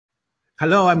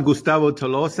Hello, I'm Gustavo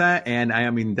Tolosa, and I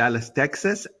am in Dallas,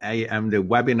 Texas. I am the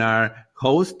webinar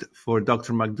host for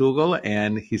Dr. McDougall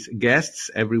and his guests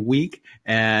every week.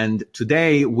 And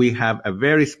today we have a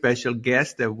very special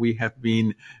guest that we have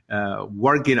been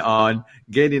working on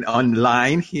getting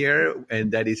online here,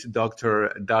 and that is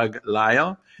Dr. Doug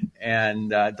Lisle. And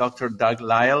Dr. Doug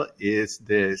Lisle is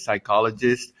the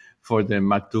psychologist for the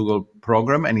McDougall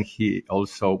program, and he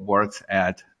also works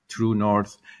at True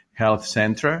North Health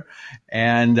Center.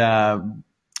 And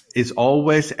it's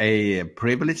always a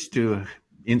privilege to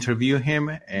interview him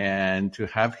and to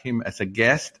have him as a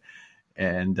guest.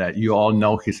 And you all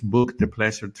know his book, The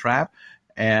Pleasure Trap.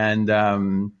 And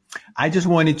I just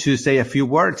wanted to say a few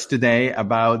words today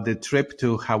about the trip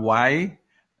to Hawaii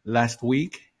last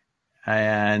week.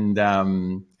 And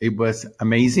it was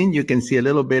amazing. You can see a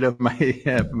little bit of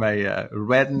my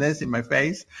redness in my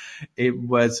face. It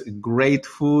was great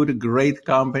food, great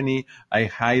company. I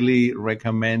highly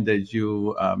recommend that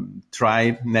you try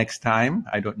it next time.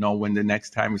 I don't know when the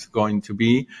next time is going to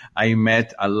be. I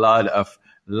met a lot of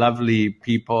lovely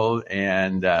people,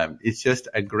 and it's just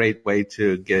a great way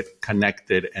to get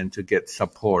connected and to get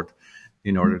support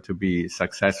in order to be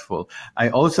successful. I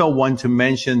also want to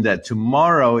mention that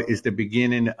tomorrow is the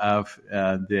beginning of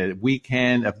the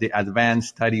weekend of the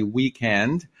Advanced Study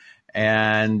Weekend.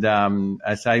 And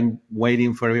as I'm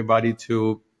waiting for everybody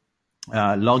to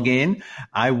log in,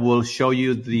 I will show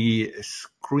you the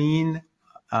screen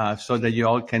so that you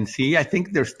all can see. I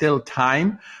think there's still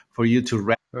time for you to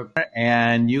register,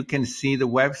 and you can see the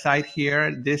website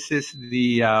here. This is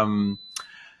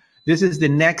the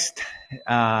next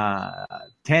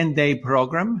 10-day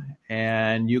program,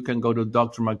 and you can go to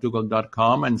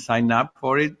drmcdougall.com and sign up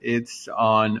for it. It's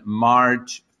on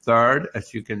March 3rd,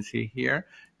 as you can see here,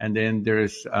 and then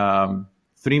there's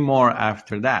 3 more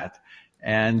after that.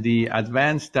 And the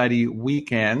Advanced Study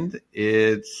Weekend,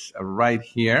 it's right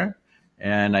here,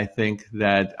 and I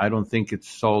don't think it's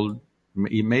sold.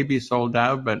 It may be sold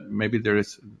out, but maybe there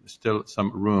is still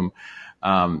some room.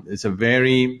 It's a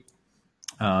very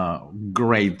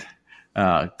great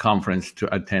conference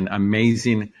to attend,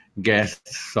 amazing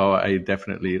guests, so I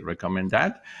definitely recommend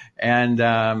that. And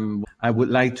I would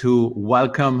like to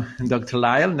welcome Dr.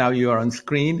 Lisle. Now you are on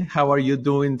screen. How are you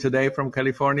doing today from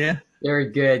California? Very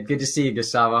good. Good to see you,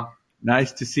 Gustavo.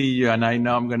 Nice to see you, and I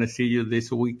know I'm going to see you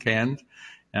this weekend.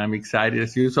 I'm excited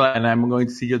as usual, and I'm going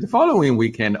to see you the following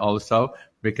weekend also,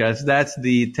 because that's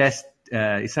the test.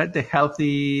 Is that the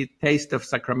Healthy Taste of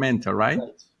Sacramento, right?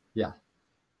 Yeah.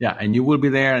 Yeah, and you will be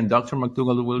there, and Dr.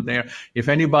 McDougall will be there. If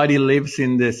anybody lives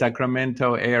in the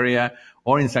Sacramento area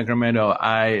or in Sacramento,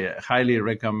 I highly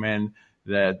recommend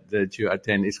that you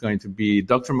attend. It's going to be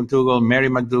Dr. McDougall, Mary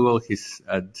McDougall, his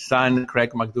son,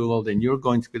 Craig McDougall, then you're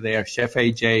going to be there, Chef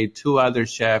AJ, 2 other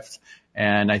chefs,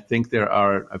 and I think there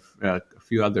are a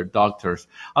few other doctors.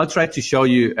 I'll try to show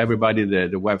you everybody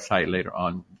the website later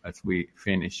on as we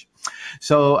finish.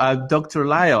 So, Dr.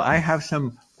 Lisle, I have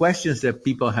some questions that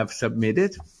people have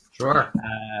submitted. Sure.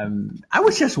 I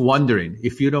was just wondering,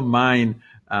 if you don't mind,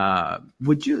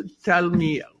 would you tell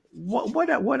me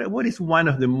what is one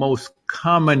of the most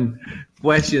common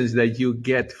questions that you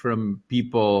get from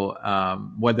people,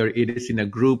 whether it is in a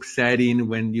group setting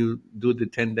when you do the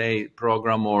 10-day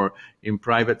program or in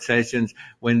private sessions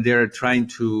when they're trying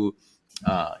to,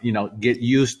 get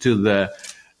used to the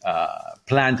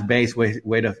plant-based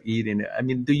way of eating? I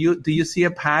mean, do you see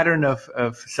a pattern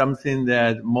of something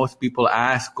that most people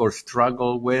ask or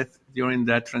struggle with during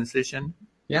that transition?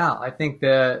 Yeah, I think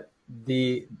the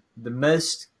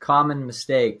most common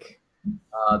mistake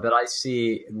that I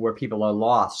see where people are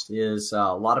lost is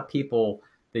a lot of people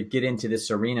that get into this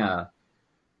arena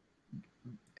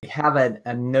have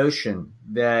a notion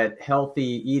that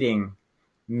healthy eating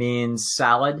means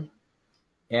salad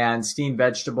and steamed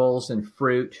vegetables and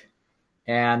fruit,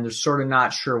 and they're sort of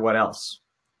not sure what else.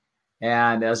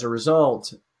 And as a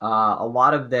result, a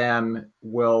lot of them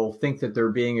will think that they're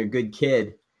being a good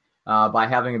kid by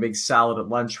having a big salad at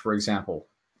lunch, for example.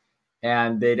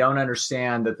 And they don't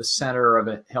understand that the center of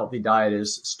a healthy diet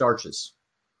is starches.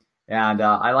 And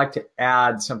I like to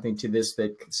add something to this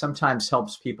that sometimes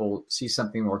helps people see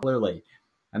something more clearly,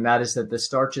 and that is that the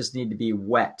starches need to be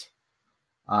wet.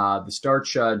 The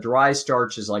starch, dry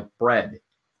starch is like bread.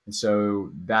 And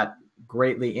so that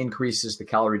greatly increases the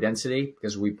calorie density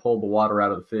because we pull the water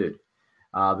out of the food.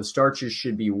 The starches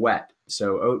should be wet.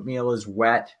 So oatmeal is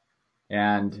wet,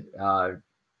 and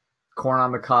corn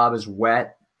on the cob is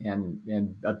wet,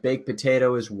 and a baked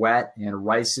potato is wet, and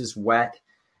rice is wet.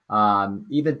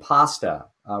 Even pasta,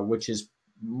 which is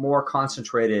more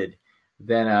concentrated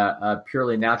than a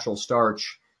purely natural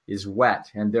starch, is wet,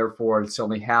 and therefore it's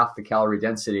only half the calorie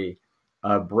density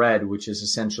of bread, which is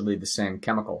essentially the same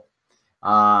chemical.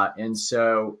 And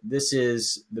so this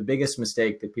is the biggest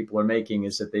mistake that people are making,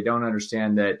 is that they don't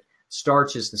understand that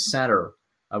starch is the center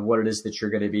of what it is that you're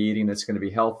going to be eating that's going to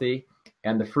be healthy.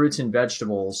 And the fruits and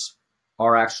vegetables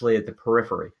are actually at the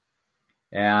periphery.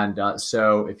 And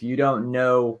so if you don't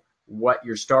know what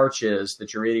your starch is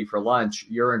that you're eating for lunch,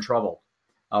 you're in trouble.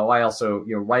 I also,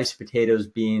 rice, potatoes,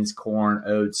 beans, corn,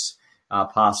 oats,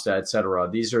 pasta, etc.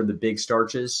 These are the big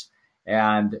starches.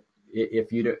 And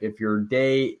if your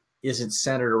day isn't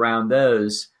centered around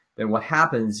those, then what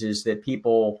happens is that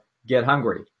people get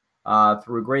hungry.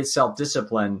 Through great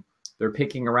self-discipline, they're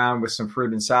picking around with some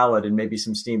fruit and salad and maybe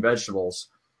some steamed vegetables.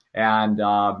 And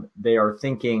they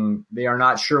are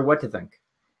not sure what to think.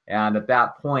 And at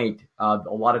that point, a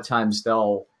lot of times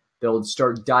they'll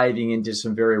start diving into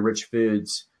some very rich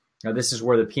foods. Now, this is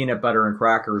where the peanut butter and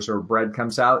crackers or bread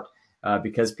comes out,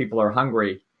 because people are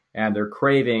hungry and they're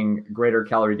craving greater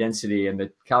calorie density, and the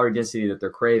calorie density that they're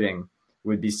craving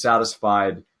would be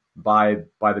satisfied by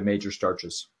the major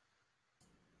starches.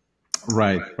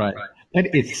 Right. And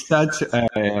it's such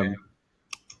a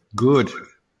good,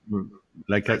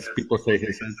 like as people say,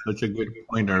 it's such a good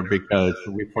pointer, because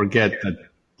we forget that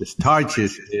the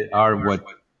starches are what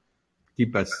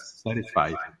keep us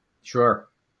satisfied. Sure.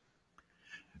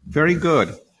 Very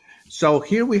good. So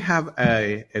here we have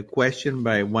a question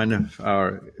by one of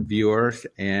our viewers,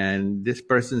 and this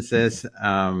person says,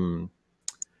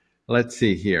 let's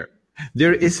see here.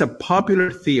 There is a popular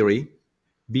theory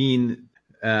being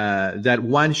that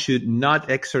one should not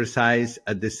exercise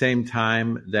at the same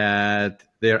time that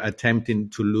they're attempting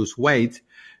to lose weight,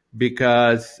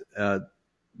 because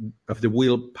of the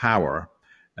willpower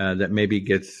that maybe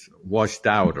gets washed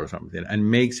out or something,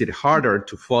 and makes it harder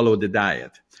to follow the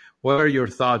diet. What are your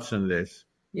thoughts on this?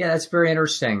 Yeah, that's very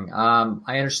interesting.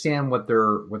 I understand what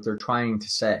they're trying to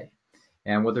say,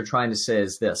 and what they're trying to say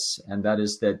is this, and that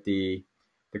is that the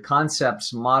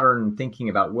concepts modern thinking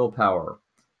about willpower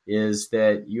is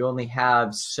that you only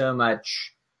have so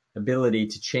much ability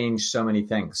to change so many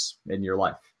things in your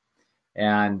life,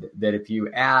 and that if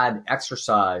you add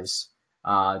exercise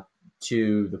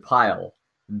to the pile,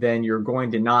 then you're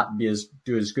going to not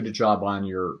do as good a job on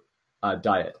your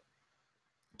diet.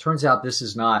 Turns out this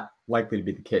is not likely to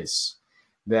be the case.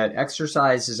 That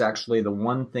exercise is actually the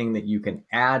one thing that you can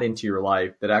add into your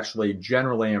life that actually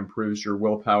generally improves your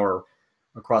willpower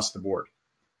across the board.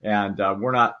 And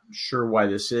we're not sure why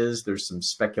this is. There's some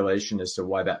speculation as to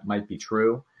why that might be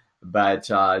true, but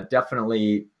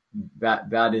definitely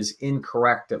that is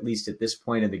incorrect, at least at this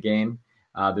point in the game.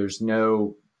 There's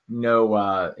no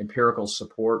empirical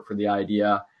support for the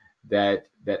idea that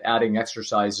adding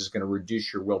exercise is going to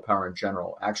reduce your willpower in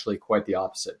general. Actually, quite the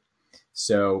opposite.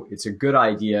 So it's a good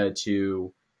idea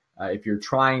to, if you're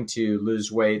trying to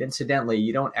lose weight, incidentally,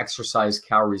 you don't exercise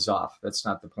calories off. That's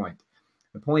not the point.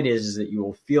 The point is that you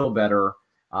will feel better.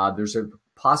 There's a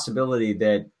possibility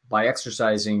that by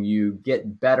exercising, you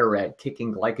get better at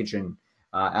kicking glycogen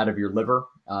out of your liver,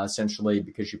 essentially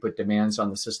because you put demands on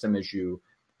the system as you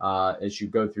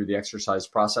go through the exercise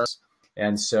process.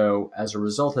 And so as a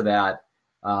result of that,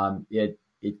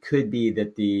 it could be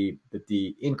that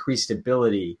the increased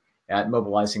ability at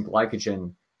mobilizing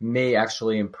glycogen may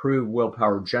actually improve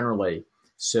willpower generally,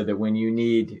 so that when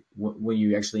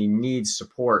you actually need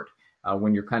support,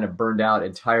 when you're kind of burned out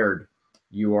and tired,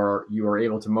 you are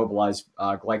able to mobilize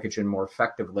glycogen more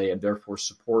effectively, and therefore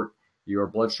support your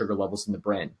blood sugar levels in the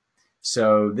brain.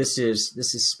 So this is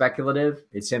speculative.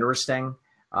 It's interesting.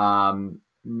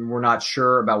 We're not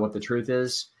sure about what the truth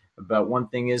is, but one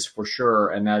thing is for sure,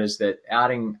 and that is that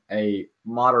adding a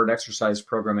moderate exercise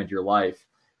program into your life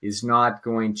is not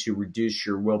going to reduce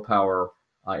your willpower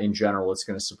in general. It's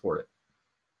going to support it.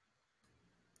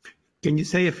 Can you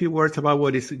say a few words about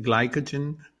what is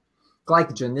glycogen?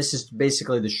 Glycogen, this is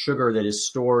basically the sugar that is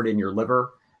stored in your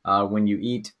liver when you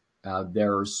eat. So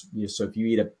if you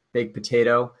eat a baked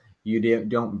potato, you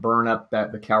don't burn up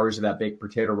the calories of that baked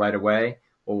potato right away.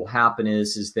 What will happen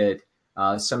is that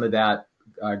some of that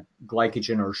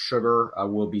glycogen or sugar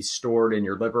will be stored in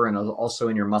your liver and also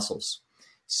in your muscles.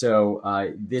 So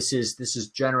this is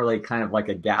generally kind of like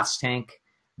a gas tank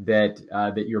that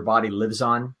your body lives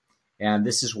on. And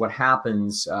this is what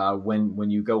happens when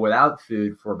you go without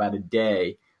food for about a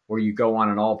day, or you go on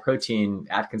an all-protein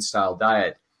Atkins-style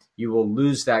diet. You will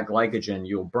lose that glycogen.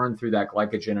 You'll burn through that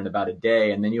glycogen in about a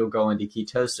day, and then you'll go into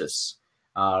ketosis,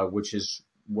 which is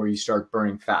where you start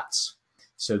burning fats.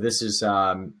 So this is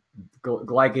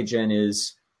glycogen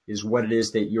is what it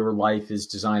is that your life is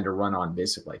designed to run on,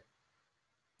 basically.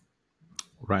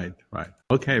 Right, right.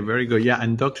 Okay, very good. Yeah,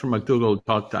 and Dr. McDougall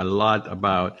talked a lot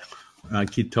about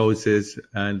ketosis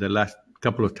the last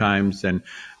couple of times, and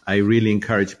I really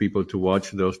encourage people to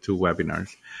watch those two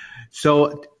webinars.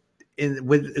 So,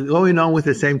 with going on with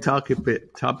the same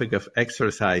topic of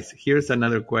exercise, here's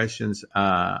another question.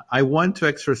 I want to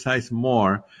exercise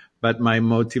more, but my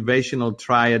motivational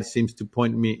triad seems to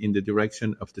point me in the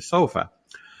direction of the sofa.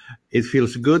 It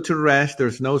feels good to rest.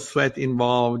 There's no sweat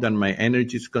involved and my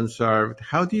energy is conserved.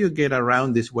 How do you get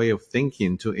around this way of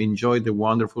thinking to enjoy the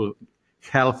wonderful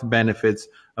health benefits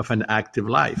of an active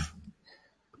lifestyle?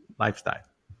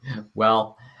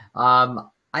 Well,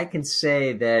 I can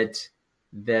say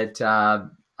that I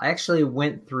actually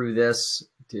went through this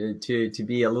to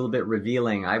be a little bit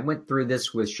revealing. I went through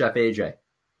this with Chef AJ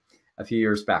a few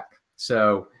years back.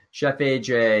 So Chef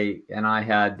AJ and I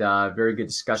had very good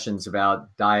discussions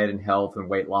about diet and health and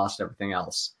weight loss and everything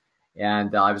else.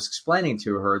 And I was explaining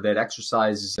to her that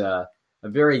exercise is a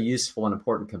very useful and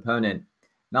important component,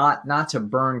 not to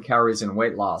burn calories in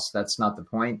weight loss. That's not the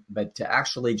point, but to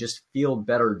actually just feel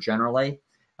better generally.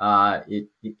 It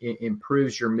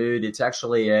improves your mood. It's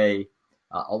actually a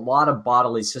lot of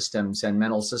bodily systems and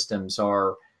mental systems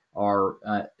are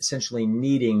essentially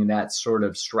needing that sort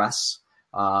of stress.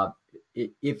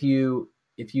 If you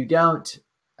don't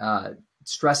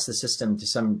stress the system to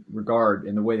some regard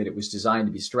in the way that it was designed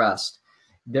to be stressed,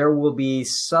 there will be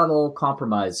subtle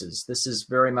compromises. This is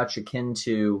very much akin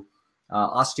to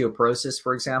osteoporosis,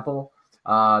 for example.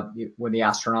 When the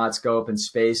astronauts go up in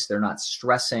space, they're not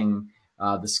stressing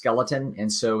the skeleton,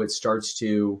 and so it starts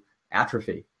to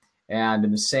atrophy. And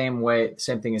in the same way,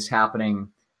 same thing is happening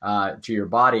to your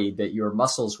body, that your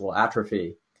muscles will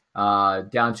atrophy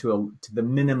down to the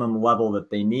minimum level that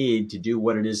they need to do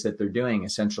what it is that they're doing.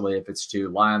 Essentially, if it's to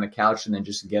lie on the couch and then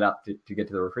just get up to get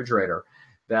to the refrigerator,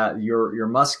 that your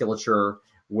musculature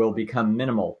will become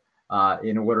minimal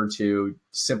in order to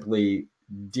simply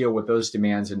deal with those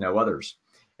demands and no others.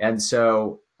 And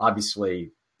so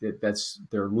obviously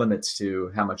there are limits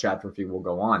to how much atrophy will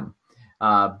go on.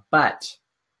 But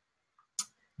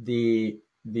the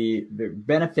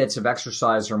benefits of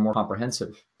exercise are more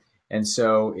comprehensive. And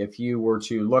so if you were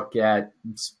to look at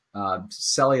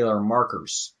cellular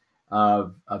markers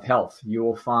of health, you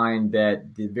will find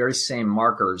that the very same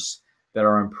markers that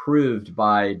are improved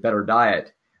by better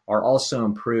diet are also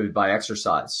improved by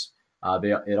exercise.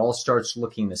 It all starts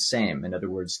looking the same. In other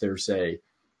words, there's a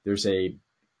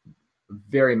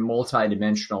very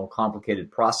multidimensional, complicated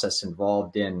process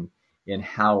involved in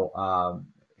how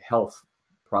health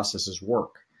processes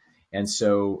work. And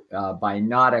so by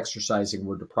not exercising,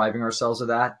 we're depriving ourselves of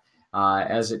that.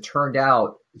 As it turned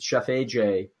out, Chef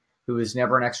AJ, who was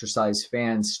never an exercise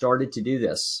fan, started to do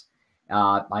this.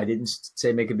 I didn't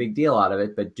say make a big deal out of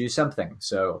it, but do something.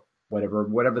 So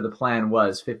whatever the plan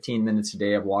was, 15 minutes a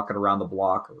day of walking around the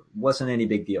block wasn't any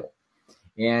big deal.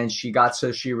 And she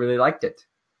really liked it.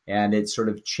 And it sort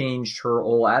of changed her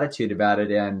whole attitude about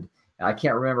it. And I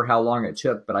can't remember how long it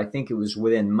took, but I think it was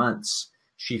within months.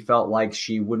 She felt like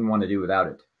she wouldn't want to do without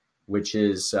it, which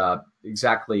is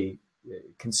exactly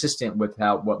consistent with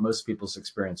what most people's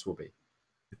experience will be.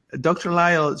 Dr.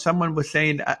 Lisle, someone was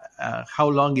saying how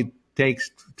long it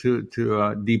takes to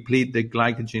deplete the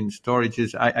glycogen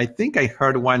storages. I think I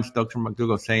heard once Dr.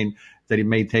 McDougall saying that it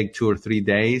may take 2 or 3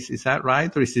 days. Is that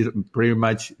right? Or is it pretty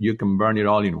much you can burn it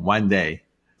all in 1 day?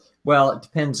 Well, it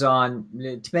depends how on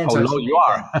low you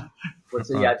are.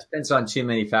 Yeah, it depends on too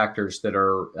many factors that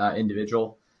are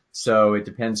individual. So it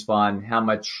depends upon how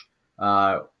much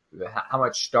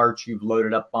starch you've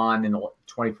loaded up on in the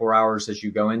 24 hours as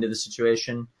you go into the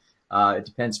situation. It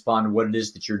depends upon what it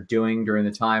is that you're doing during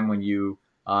the time when you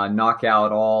knock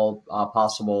out all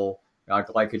possible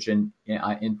glycogen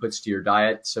inputs to your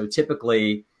diet. So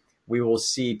typically, we will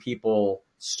see people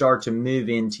start to move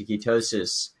into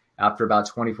ketosis after about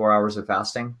 24 hours of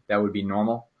fasting. That would be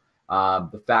normal.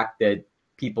 The fact that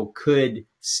people could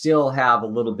still have a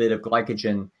little bit of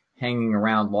glycogen hanging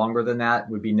around longer than that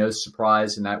would be no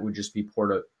surprise, and that would just be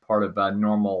part of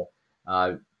normal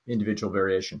individual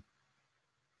variation.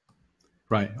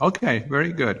 Right. Okay.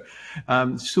 Very good.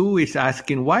 Sue is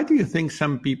asking, why do you think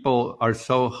some people are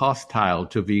so hostile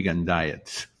to vegan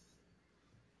diets?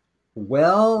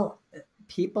 Well,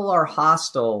 people are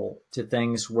hostile to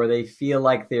things where they feel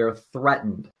like they're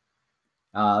threatened.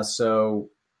 So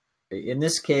in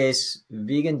this case,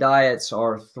 vegan diets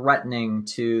are threatening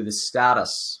to the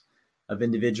status of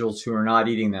individuals who are not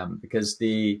eating them, because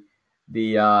the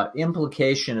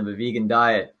implication of a vegan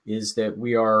diet is that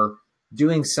we are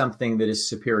doing something that is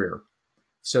superior.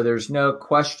 So there's no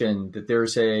question that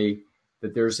there's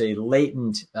a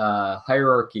latent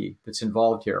hierarchy that's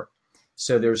involved here.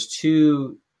 So there's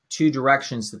two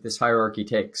directions that this hierarchy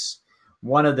takes.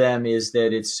 One of them is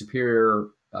that it's superior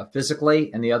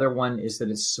physically, and the other one is that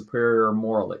it's superior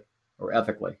morally or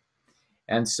ethically.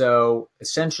 And so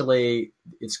essentially,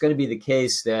 it's going to be the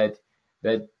case that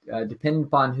depending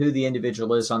upon who the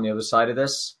individual is on the other side of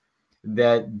this,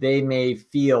 that they may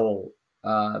feel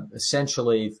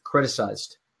essentially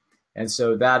criticized. And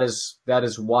so that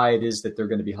is why it is that they're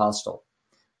going to be hostile.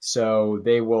 So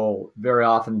they will very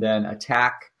often then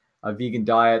attack a vegan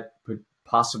diet,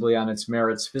 possibly on its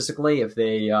merits physically, if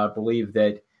they believe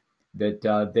that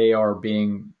they are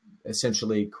being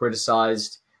essentially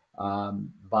criticized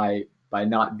by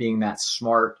not being that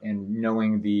smart and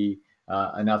knowing the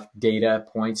enough data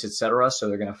points, etc. So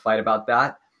they're going to fight about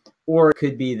that. Or it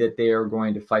could be that they are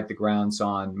going to fight the grounds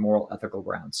on moral, ethical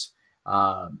grounds.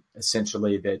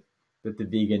 Essentially, that the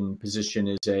vegan position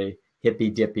is a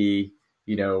hippy-dippy,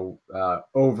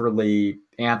 overly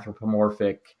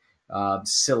anthropomorphic,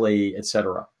 silly,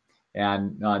 etc.,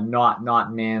 and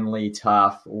not manly,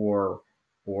 tough, or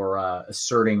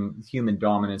asserting human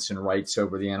dominance and rights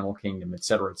over the animal kingdom,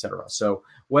 etc., etc. So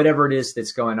whatever it is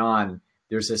that's going on,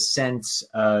 there's a sense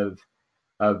of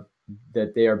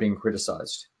that they are being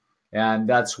criticized. And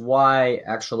that's why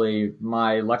actually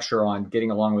my lecture on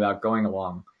getting along without going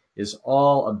along is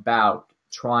all about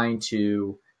trying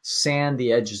to sand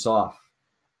the edges off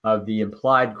of the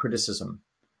implied criticism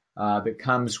that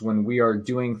comes when we are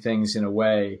doing things in a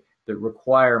way that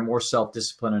require more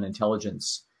self-discipline and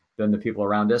intelligence than the people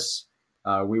around us.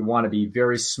 We want to be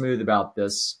very smooth about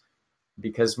this,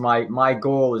 because my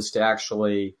goal is to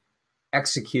actually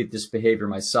execute this behavior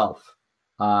myself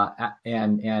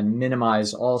and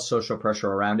minimize all social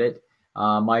pressure around it.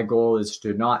 My goal is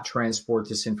to not transport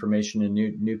this information in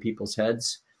new people's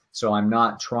heads. So I'm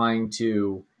not trying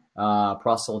to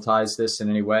proselytize this in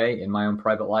any way in my own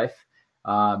private life.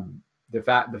 The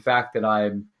fact that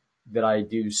I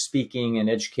do speaking and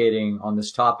educating on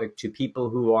this topic to people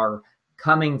who are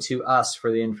coming to us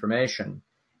for the information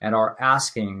and are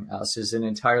asking us is an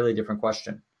entirely different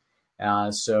question.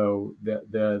 So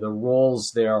the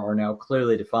roles there are now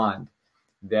clearly defined,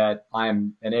 that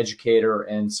I'm an educator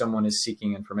and someone is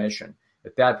seeking information.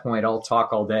 At that point, I'll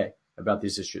talk all day about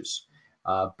these issues.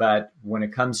 But when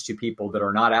it comes to people that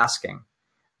are not asking,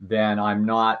 then I'm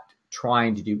not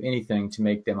trying to do anything to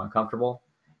make them uncomfortable.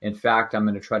 In fact, I'm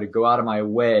going to try to go out of my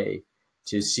way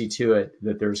to see to it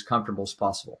that they're as comfortable as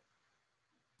possible.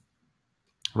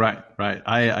 Right.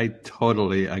 I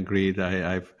totally agreed.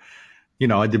 I've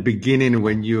at the beginning,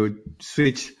 when you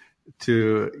switch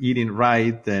to eating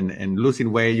right and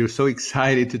losing weight, you're so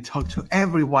excited to talk to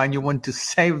everyone. You want to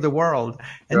save the world.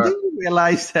 And Sure. then you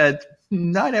realize that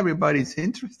not everybody's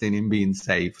interested in being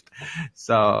saved.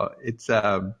 So it's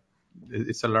a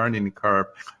learning curve.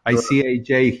 I see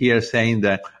AJ here saying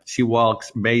that she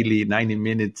walks mainly 90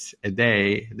 minutes a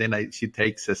day. Then she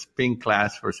takes a spin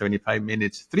class for 75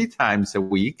 minutes 3 times a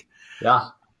week. Yeah.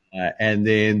 And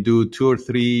then do 2 or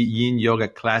 3 yin yoga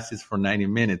classes for 90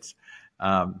 minutes.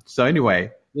 So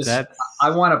anyway, I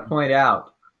want to point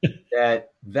out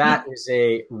that is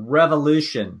a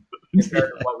revolution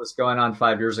compared to what was going on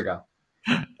 5 years ago.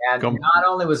 And not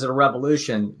only was it a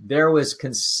revolution, there was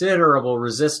considerable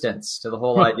resistance to the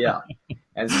whole idea.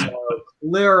 And so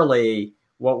clearly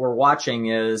what we're watching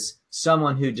is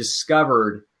someone who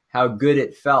discovered how good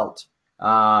it felt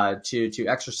to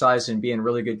exercise and be in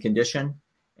really good condition.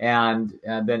 And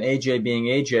then AJ being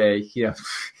AJ,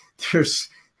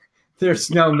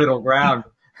 there's no middle ground.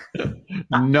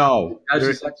 No. I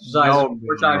just exercise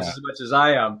 4 times as much as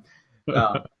I am.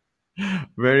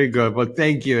 Very good. Well,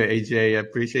 thank you, AJ. I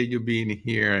appreciate you being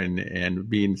here and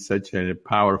being such a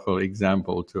powerful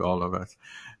example to all of us.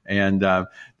 And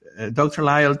Dr.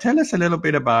 Lisle, tell us a little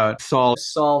bit about salt.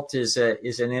 Salt is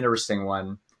an interesting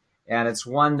one, and it's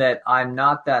one that I'm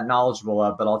not that knowledgeable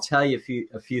of, but I'll tell you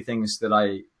a few things that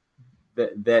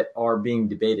are being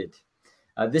debated.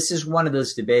 This is one of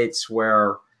those debates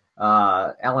where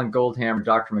Alan Goldham and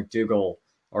Dr. McDougall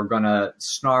are going to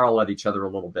snarl at each other a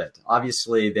little bit.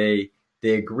 Obviously, they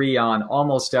agree on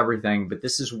almost everything, but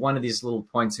this is one of these little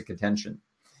points of contention.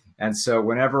 And so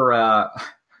whenever I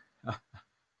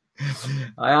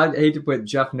hate to put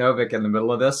Jeff Novick in the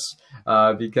middle of this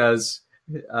because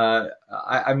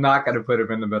I'm not going to put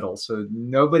him in the middle. So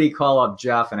nobody call up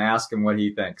Jeff and ask him what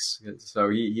he thinks. So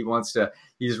he wants to.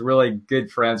 He's really good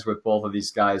friends with both of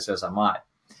these guys, as am I.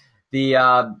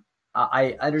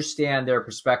 I understand their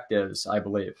perspectives, I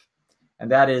believe. And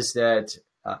that is that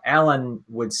Alan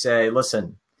would say,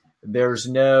 listen, there's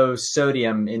no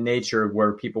sodium in nature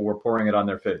where people were pouring it on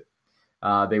their food.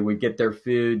 They would get their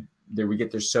food, they would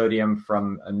get their sodium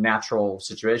from natural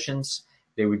situations.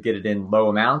 They would get it in low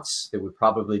amounts. That would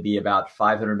probably be about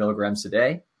 500 milligrams a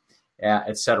day,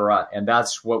 et cetera. And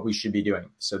that's what we should be doing.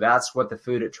 So that's what the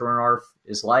food at True North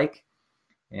is like.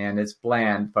 And it's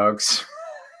bland, folks.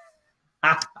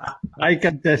 I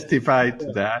can testify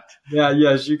to that. Yeah,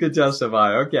 yes, you can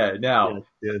testify. Okay, now,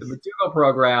 yes. the McDougall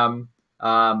program,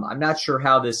 I'm not sure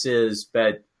how this is,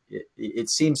 but it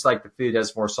seems like the food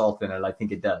has more salt in it. I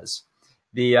think it does.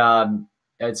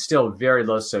 It's still very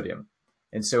low sodium.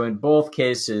 And so in both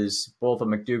cases, both a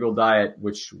McDougall diet,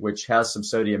 which has some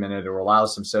sodium in it or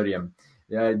allows some sodium,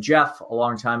 Jeff, a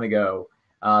long time ago,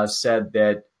 said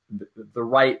that the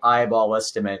right eyeball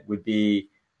estimate would be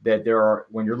that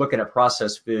when you're looking at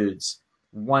processed foods,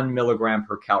 1 milligram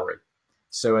per calorie.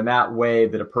 So in that way,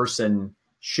 that a person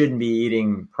shouldn't be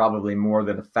eating probably more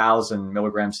than 1,000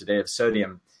 milligrams a day of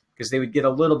sodium, because they would get a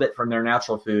little bit from their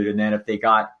natural food. And then if they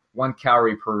got 1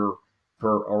 calorie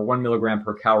or 1 milligram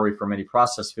per calorie from any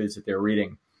processed foods that they're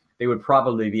eating, they would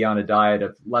probably be on a diet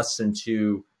of less than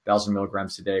 2,000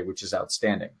 milligrams a day, which is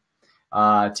outstanding.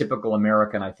 Typical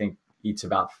American, I think, eats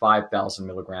about 5,000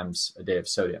 milligrams a day of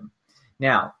sodium.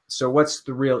 Now, so what's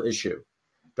the real issue?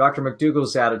 Dr.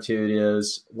 McDougall's attitude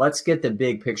is, let's get the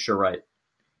big picture right.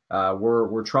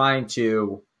 We're trying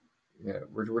to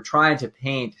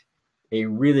paint a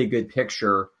really good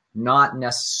picture, not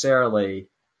necessarily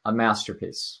a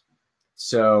masterpiece.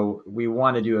 So we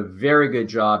want to do a very good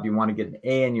job. You want to get an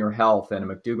A in your health, and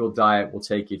a McDougall diet will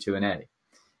take you to an A.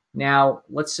 Now,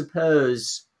 let's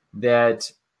suppose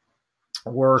that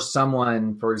we're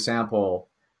someone, for example,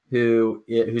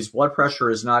 whose blood pressure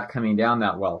is not coming down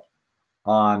that well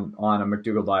on a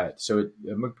McDougall diet. So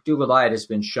a McDougall diet has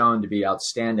been shown to be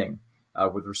outstanding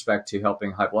with respect to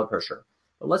helping high blood pressure.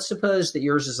 But let's suppose that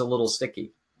yours is a little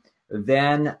sticky.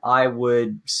 Then I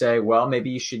would say, well, maybe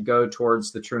you should go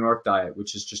towards the True North diet,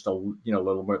 which is just a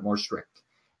little bit more strict.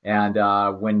 And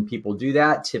when people do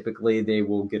that, typically they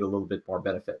will get a little bit more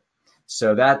benefit.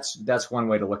 So that's one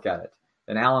way to look at it.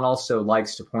 And Alan also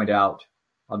likes to point out,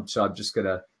 it's a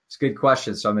good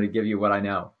question, so I'm going to give you what I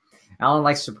know. Alan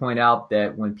likes to point out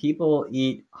that when people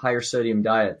eat higher sodium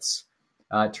diets,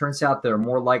 it turns out they're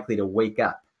more likely to wake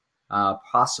up,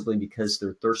 possibly because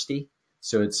they're thirsty.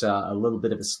 So it's a little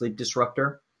bit of a sleep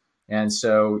disruptor. And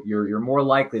so you're more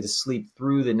likely to sleep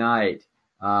through the night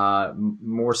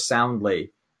more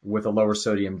soundly with a lower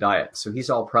sodium diet. So he's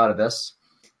all proud of this.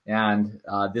 And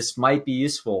this might be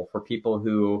useful for people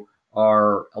who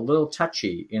are a little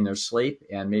touchy in their sleep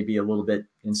and maybe a little bit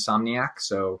insomniac.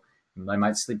 So they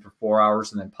might sleep for 4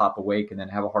 hours and then pop awake and then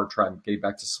have a hard time getting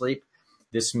back to sleep.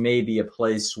 This may be a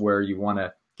place where you want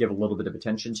to give a little bit of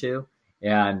attention to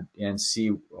and see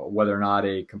whether or not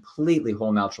a completely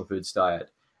whole natural foods diet,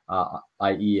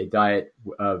 i.e. a diet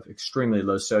of extremely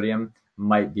low sodium,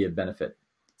 might be a benefit.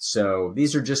 So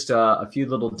these are just a few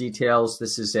little details.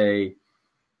 This is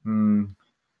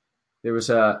there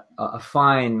was a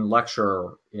fine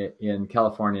lecturer in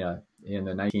California in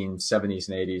the 1970s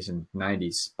and 80s and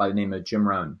 90s by the name of Jim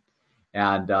Rohn.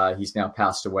 And he's now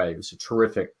passed away. He was a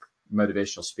terrific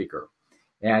motivational speaker.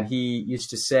 And he used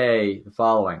to say the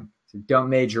following: don't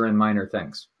major in minor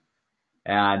things.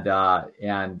 And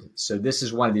so this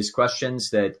is one of these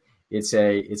questions that it's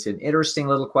an interesting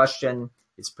little question.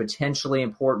 It's potentially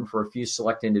important for a few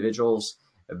select individuals,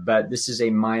 but this is a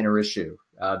minor issue.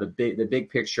 The big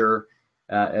picture,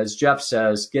 as Jeff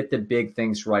says, get the big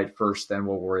things right first, then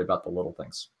we'll worry about the little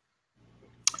things.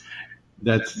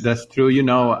 That's true.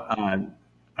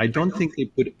 I don't think they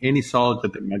put any salt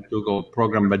at the McDougall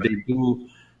program, but they do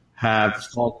have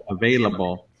salt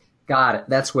available. Got it.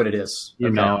 That's what it is. You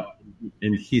know,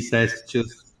 and he says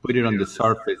just put it on the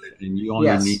surface, and you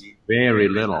only need very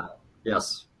little.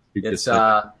 Yes. It's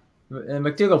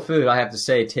McDougall food, I have to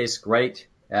say, tastes great.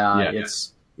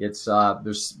 There's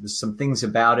some things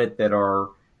about it that are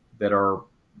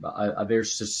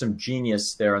there's just some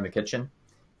genius there in the kitchen,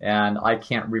 and I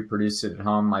can't reproduce it at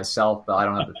home myself, but I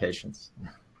don't have the patience.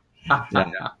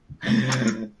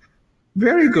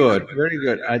 Very good. Very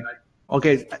good.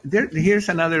 Okay. Here's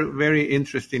another very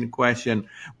interesting question.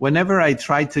 Whenever I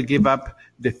try to give up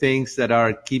the things that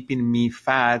are keeping me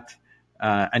fat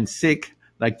and sick,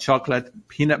 like chocolate,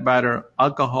 peanut butter,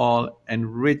 alcohol,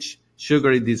 and rich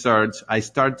sugary desserts, I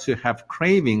start to have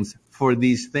cravings for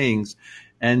these things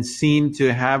and seem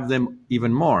to have them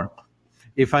even more.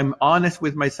 If I'm honest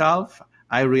with myself,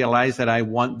 I realize that I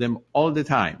want them all the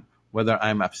time, whether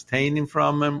I'm abstaining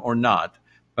from them or not.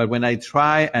 But when I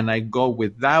try and I go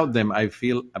without them, I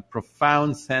feel a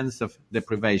profound sense of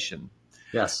deprivation.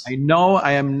 Yes. I know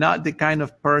I am not the kind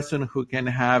of person who can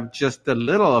have just a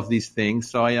little of these things,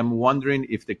 so I am wondering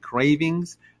if the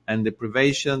cravings and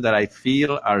deprivation that I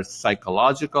feel are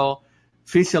psychological,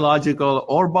 physiological,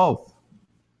 or both?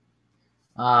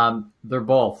 They're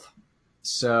both.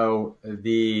 So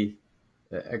a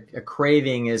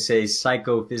craving is a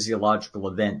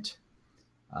psychophysiological event.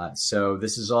 So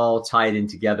this is all tied in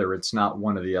together. It's not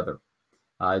one or the other.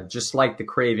 Just like the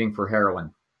craving for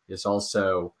heroin is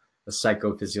also a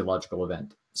psychophysiological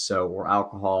event. So, or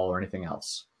alcohol or anything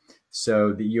else.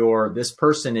 So this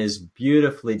person is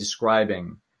beautifully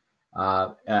describing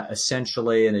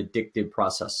essentially an addictive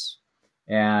process.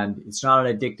 And it's not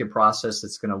an addictive process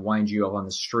that's going to wind you up on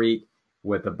the street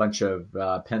with a bunch of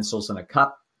pencils and a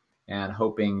cup and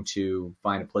hoping to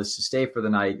find a place to stay for the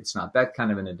night. It's not that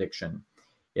kind of an addiction.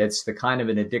 It's the kind of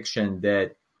an addiction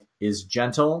that is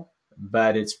gentle,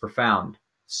 but it's profound.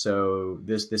 So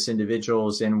this individual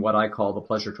is in what I call the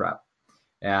pleasure trap.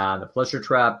 And the pleasure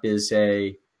trap is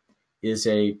a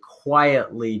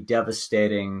quietly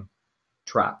devastating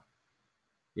trap.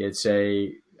 It's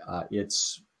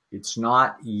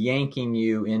not yanking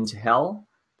you into hell.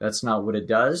 That's not what it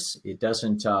does. It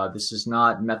doesn't. This is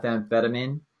not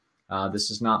methamphetamine. This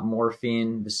is not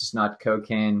morphine. This is not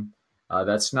cocaine.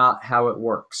 That's not how it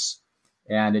works.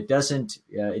 And it doesn't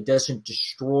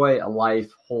destroy a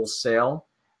life wholesale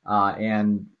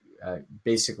and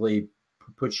basically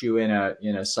put you in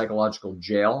a psychological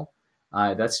jail.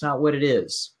 That's not what it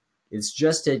is. It's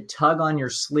just a tug on your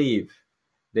sleeve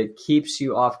that keeps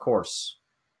you off course.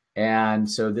 And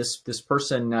so this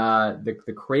person,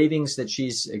 the cravings that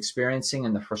she's experiencing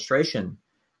and the frustration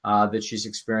that she's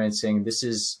experiencing, this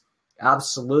is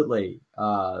absolutely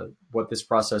what this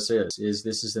process is.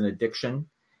 This is an addiction.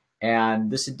 And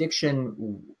this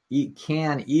addiction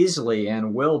can easily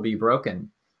and will be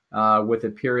broken with a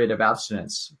period of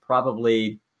abstinence.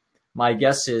 Probably, my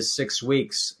guess is 6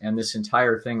 weeks, and this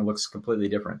entire thing looks completely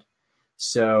different.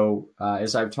 So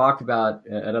as I've talked about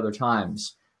at other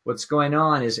times, what's going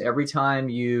on is every time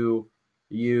you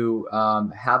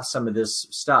have some of this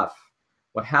stuff,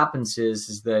 what happens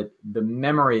is that the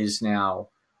memories now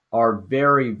are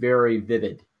very, very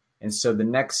vivid. And so the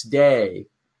next day,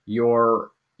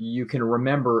 you can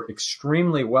remember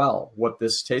extremely well what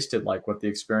this tasted like, what the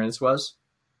experience was.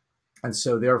 And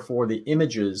so therefore the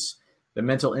images, the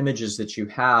mental images that you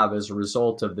have as a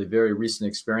result of the very recent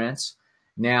experience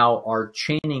now are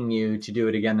chaining you to do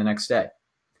it again the next day.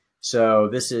 So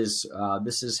this is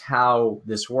how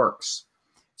this works.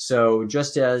 So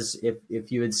just as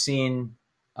if you had seen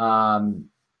Gone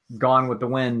with the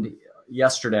Wind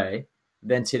yesterday,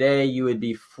 then today you would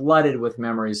be flooded with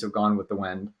memories of Gone with the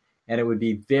Wind, and it would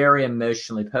be very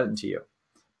emotionally potent to you.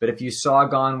 But if you saw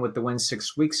Gone with the Wind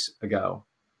 6 weeks ago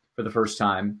for the first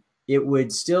time, it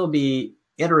would still be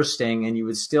interesting and you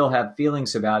would still have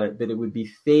feelings about it, but it would be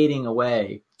fading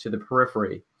away to the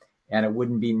periphery and it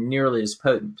wouldn't be nearly as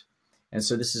potent. And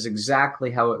so this is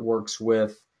exactly how it works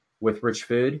with rich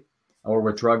food or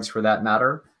with drugs for that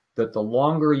matter, that the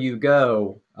longer you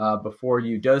go before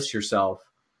you dose yourself,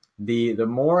 the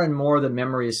more and more the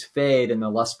memories fade and the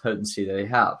less potency they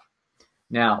have.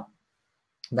 Now,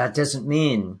 that doesn't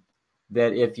mean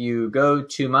that if you go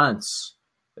 2 months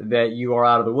that you are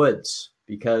out of the woods,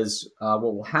 because what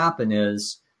will happen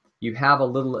is you have a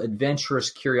little adventurous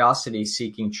curiosity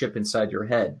seeking chip inside your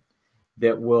head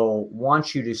that will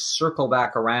want you to circle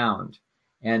back around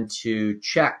and to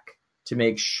check to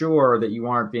make sure that you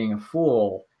aren't being a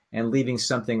fool and leaving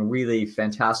something really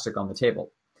fantastic on the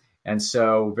table. And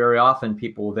so very often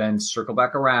people will then circle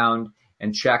back around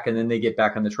and check, and then they get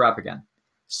back on the trap again.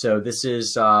 So this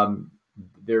is,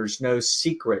 there's no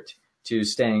secret to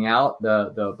staying out.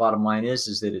 The bottom line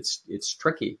is that it's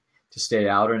tricky to stay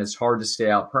out and it's hard to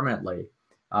stay out permanently.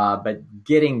 But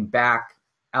getting back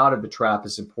out of the trap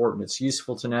is important. It's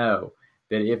useful to know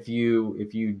that if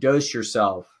you dose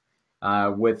yourself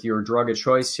with your drug of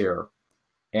choice here,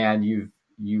 and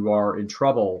you are in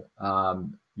trouble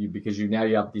because you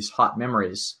have these hot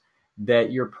memories,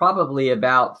 that you're probably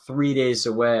about 3 days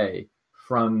away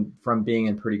from being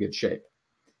in pretty good shape.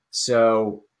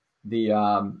 So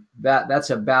that's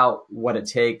about what it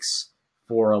takes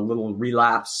for a little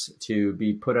relapse to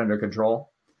be put under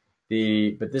control.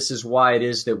 But this is why it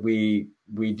is that we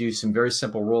do some very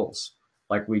simple rules,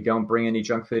 like we don't bring any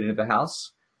junk food into the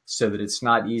house so that it's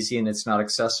not easy and it's not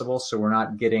accessible. So we're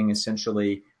not getting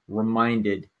essentially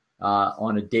reminded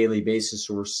on a daily basis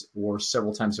or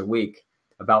several times a week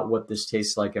about what this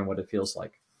tastes like and what it feels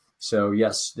like. So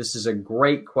yes, this is a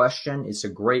great question. It's a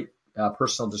great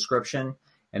personal description.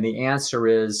 And the answer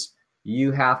is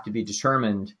you have to be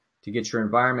determined to get your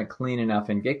environment clean enough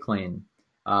and get clean.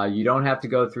 You don't have to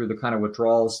go through the kind of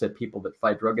withdrawals that people that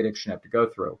fight drug addiction have to go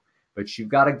through, but you've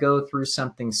got to go through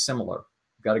something similar.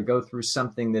 You've got to go through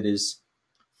something that is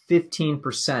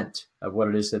 15% of what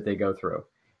it is that they go through.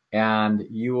 And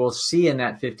you will see in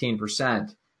that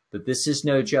 15% that this is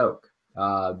no joke.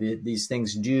 These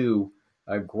things do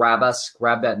grab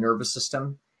that nervous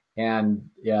system, and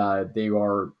they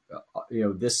are,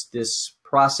 this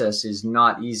process is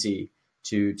not easy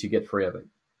to get free of it.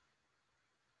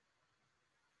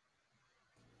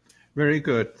 Very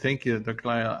good. Thank you, Dr.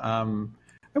 Lisle.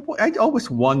 I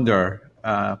always wonder,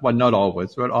 well, not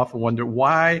always, but often wonder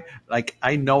why, like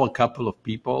I know a couple of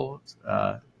people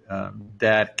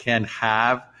that can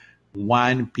have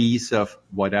one piece of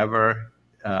whatever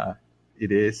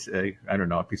it is, I don't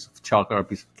know, a piece of chocolate or a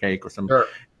piece of cake or something. Sure.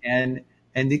 And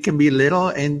it can be little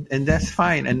and that's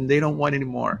fine. And they don't want any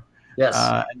more. Yes.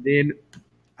 And then,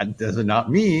 that's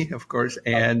not me, of course.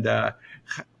 And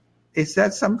is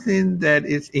that something that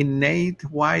is innate?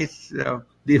 Why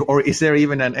or is there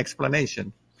even an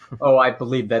explanation? Oh, I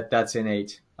believe that that's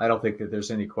innate. I don't think that there's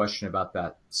any question about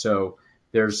that. So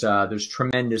there's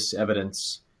tremendous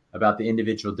evidence about the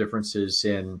individual differences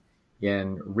in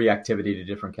reactivity to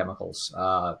different chemicals,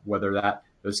 whether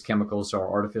those chemicals are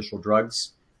artificial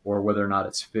drugs or whether or not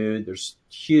it's food. There's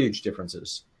huge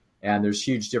differences, and there's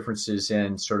huge differences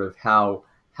in sort of how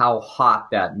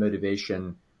hot that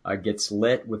motivation gets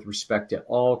lit with respect to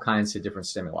all kinds of different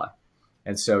stimuli.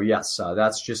 And so, yes,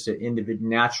 that's just a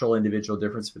natural individual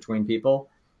difference between people.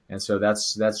 And so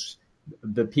that's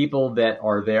the people that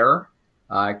are there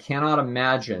cannot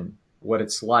imagine what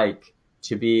it's like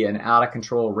to be an out of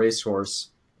control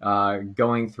racehorse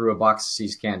going through a box of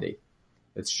See's candy.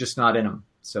 It's just not in them.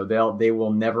 So they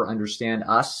will never understand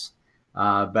us,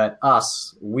 but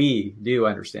us, we do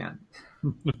understand.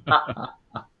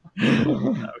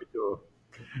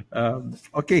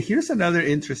 Okay, here's another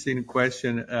interesting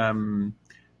question.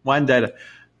 One that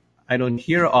I don't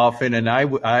hear often, and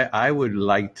I would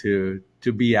like to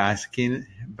be asking,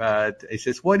 but it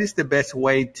says, what is the best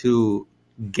way to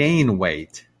gain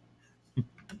weight?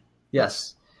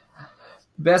 Yes.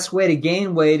 The best way to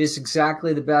gain weight is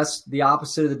exactly the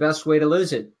opposite of the best way to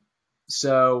lose it.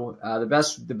 So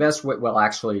the best way, well,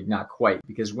 actually not quite,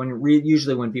 because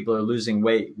usually when people are losing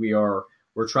weight, we're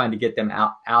trying to get them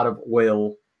out of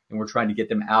oil, and we're trying to get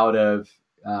them out of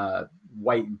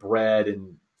white bread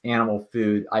and animal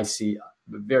food. I see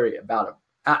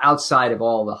outside of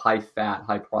all the high fat,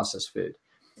 high processed food.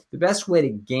 The best way to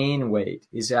gain weight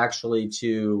is actually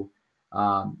to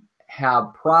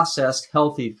have processed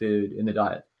healthy food in the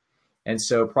diet. And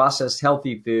so processed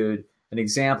healthy food, an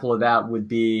example of that would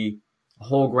be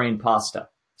whole grain pasta.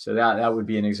 So that would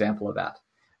be an example of that.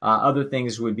 Other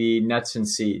things would be nuts and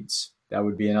seeds. That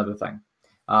would be another thing.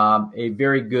 A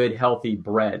very good healthy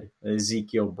bread,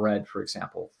 Ezekiel bread, for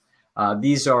example.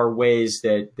 These are ways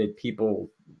that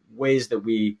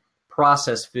we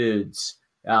process foods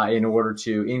in order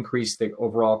to increase the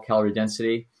overall calorie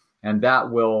density, and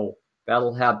that'll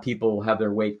have people have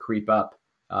their weight creep up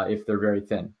if they're very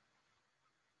thin.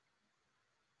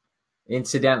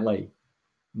 Incidentally,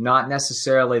 not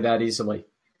necessarily that easily,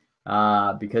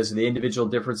 because of the individual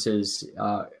differences.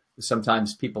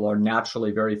 Sometimes people are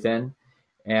naturally very thin,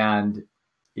 and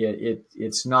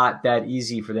it's not that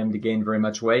easy for them to gain very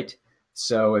much weight.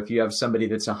 So if you have somebody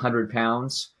that's 100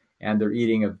 pounds and they're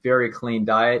eating a very clean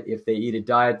diet, if they eat a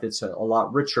diet that's a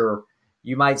lot richer,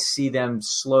 you might see them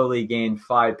slowly gain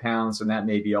 5 pounds, and that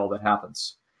may be all that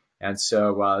happens. And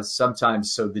so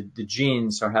sometimes, the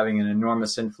genes are having an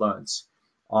enormous influence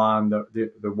on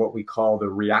the what we call the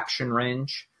reaction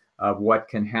range of what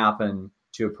can happen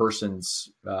to a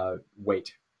person's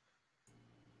weight.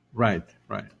 Right.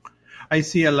 I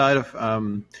see a lot of,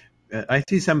 I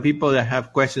see some people that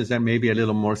have questions that may be a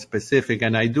little more specific,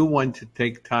 and I do want to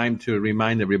take time to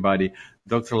remind everybody,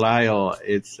 Dr. Lisle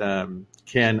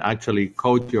can actually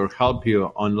coach you or help you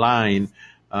online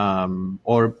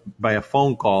or by a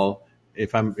phone call.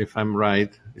 If I'm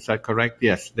right, is that correct?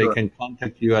 Yes, they Sure. can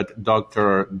contact you at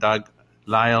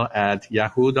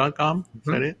drdouglisle@yahoo.com. Is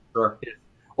that it? Sure. Yes.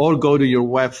 Or go to your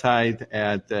website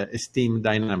at Esteem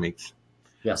Dynamics.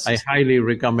 Yes. I highly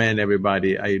recommend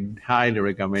everybody. I highly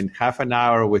recommend half an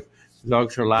hour with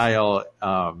Dr. Lisle.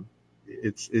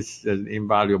 It's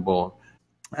invaluable.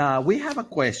 We have a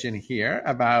question here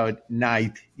about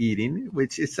night eating,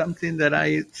 which is something that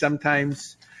I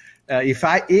sometimes, if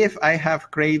I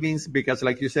have cravings, because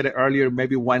like you said earlier,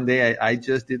 maybe one day I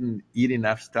just didn't eat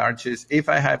enough starches. If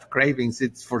I have cravings,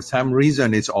 it's for some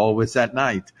reason, it's always at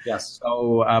night. Yes.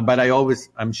 So, but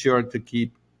I'm sure to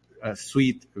keep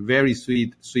very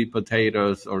sweet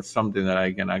potatoes or something that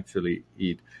I can actually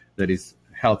eat that is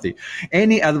healthy.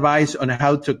 Any advice on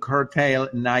how to curtail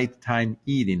nighttime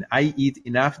eating? I eat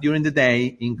enough during the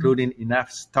day, including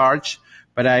enough starch,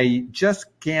 but I just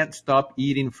can't stop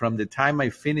eating from the time I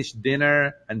finish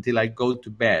dinner until I go to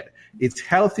bed. It's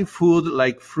healthy food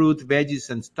like fruit, veggies,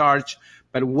 and starch,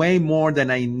 but way more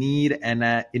than I need, and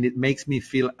it makes me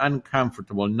feel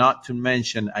uncomfortable, not to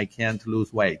mention I can't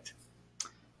lose weight.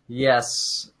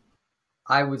 Yes,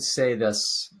 I would say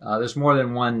this. There's more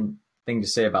than one thing to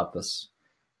say about this,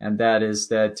 and that is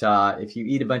that if you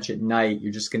eat a bunch at night,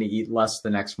 you're just going to eat less the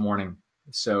next morning.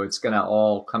 So it's going to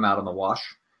all come out on the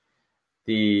wash.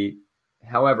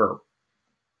 However,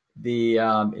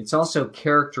 it's also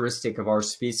characteristic of our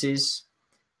species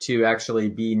to actually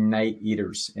be night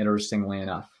eaters, interestingly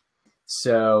enough.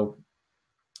 So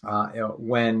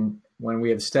when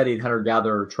we have studied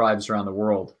hunter-gatherer tribes around the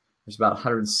world, there's about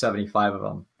 175 of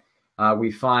them.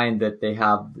 We find that they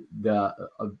have the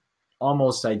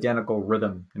almost identical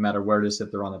rhythm, no matter where it is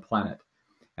that they're on the planet,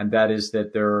 and that is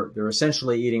that they're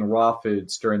essentially eating raw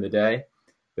foods during the day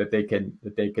that they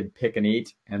can pick and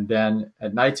eat, and then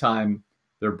at nighttime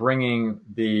they're bringing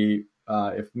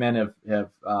if men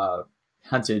have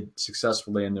hunted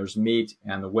successfully and there's meat,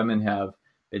 and the women have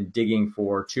been digging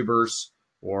for tubers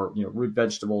or root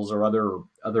vegetables or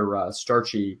other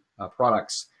starchy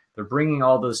products. They're bringing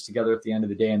all those together at the end of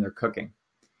the day and they're cooking.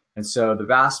 And so the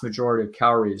vast majority of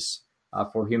calories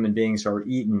for human beings are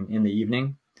eaten in the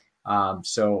evening.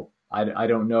 So I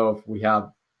don't know if we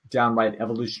have downright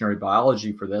evolutionary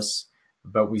biology for this,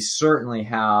 but we certainly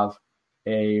have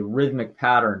a rhythmic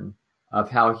pattern of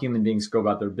how human beings go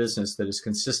about their business that is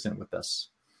consistent with this.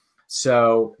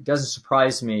 So it doesn't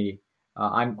surprise me.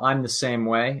 I'm the same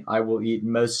way. I will eat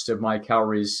most of my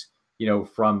calories,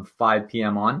 from 5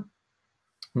 p.m. on.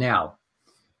 Now,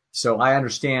 so I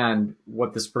understand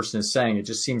what this person is saying. It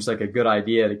just seems like a good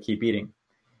idea to keep eating.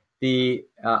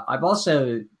 I've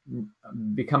also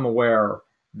become aware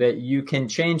that you can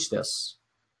change this,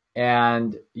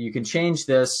 and you can change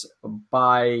this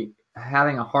by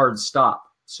having a hard stop.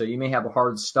 So you may have a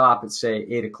hard stop at, say,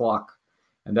 8 o'clock,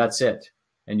 and that's it.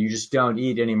 And you just don't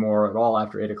eat anymore at all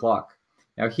after 8 o'clock.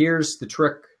 Now, here's the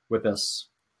trick with this,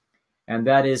 and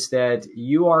that is that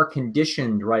you are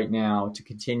conditioned right now to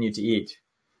continue to eat.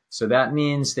 So that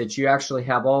means that you actually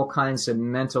have all kinds of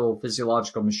mental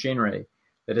physiological machinery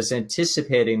that is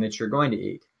anticipating that you're going to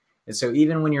eat. And so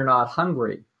even when you're not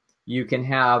hungry, you can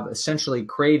have essentially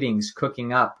cravings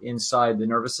cooking up inside the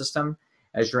nervous system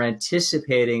as you're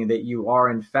anticipating that you are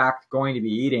in fact going to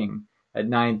be eating at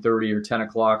 9:30 or 10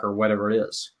 o'clock or whatever it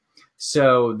is.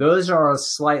 So those are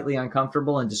slightly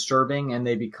uncomfortable and disturbing, and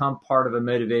they become part of a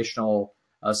motivational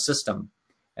system.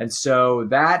 And so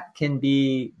that can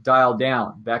be dialed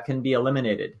down, that can be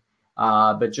eliminated.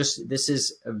 But this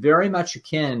is very much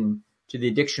akin to the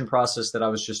addiction process that I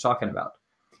was just talking about.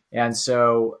 And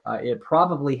so it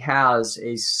probably has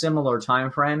a similar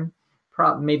time frame,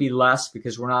 maybe less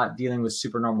because we're not dealing with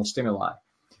supernormal stimuli.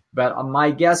 But my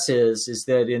guess is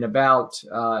that in about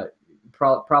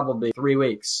probably 3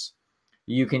 weeks,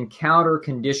 you can counter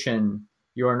condition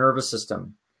your nervous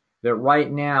system that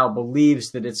right now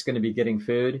believes that it's going to be getting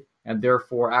food, and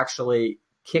therefore actually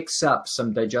kicks up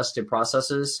some digestive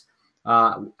processes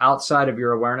outside of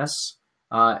your awareness,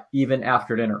 even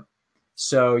after dinner.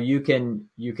 So you can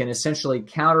essentially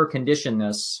counter condition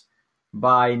this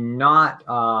by not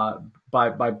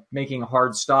by making a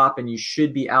hard stop, and you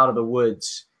should be out of the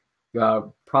woods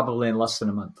probably in less than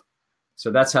a month.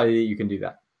 So that's how you can do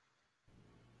that.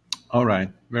 All right.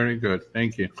 Very good.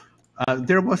 Thank you.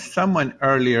 There was someone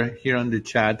earlier here on the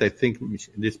chat. I think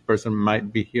this person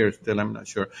might be here still. I'm not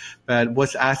sure, but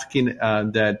was asking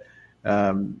that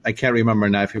I can't remember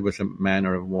now if it was a man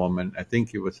or a woman. I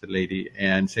think it was a lady,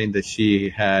 and saying that she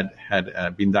had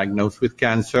been diagnosed with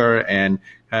cancer and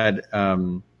had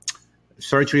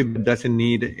surgery, but doesn't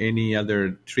need any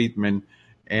other treatment.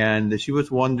 And she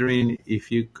was wondering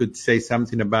if you could say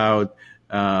something about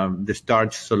the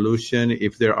starch solution,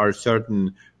 if there are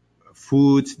certain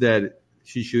foods that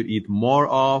she should eat more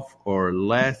of or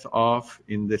less of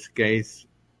in this case.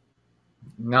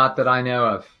 Not that I know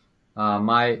of.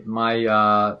 My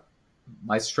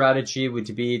strategy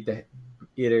would be to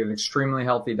eat an extremely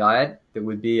healthy diet that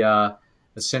would be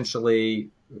essentially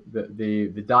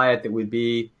the diet that would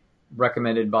be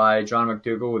recommended by John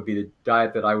McDougall would be the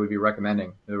diet that I would be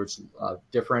recommending. In other words,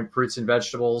 different fruits and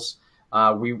vegetables.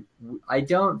 I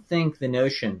don't think the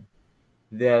notion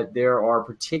that there are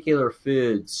particular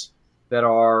foods that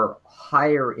are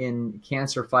higher in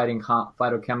cancer-fighting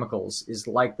phytochemicals is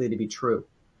likely to be true.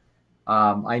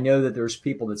 I know that there's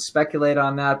people that speculate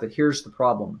on that, but here's the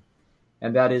problem.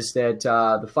 and that is that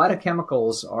the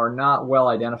phytochemicals are not well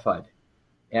identified.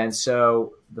 And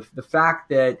so the fact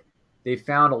that they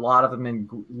found a lot of them in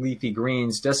leafy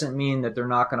greens doesn't mean that they're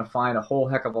not going to find a whole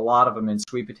heck of a lot of them in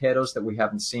sweet potatoes that we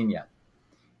haven't seen yet.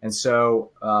 And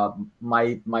so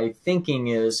my thinking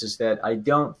is that I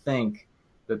don't think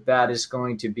that is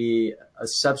going to be a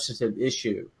substantive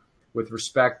issue with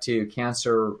respect to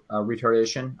cancer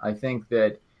retardation. I think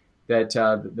that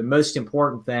the most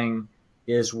important thing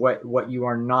is what you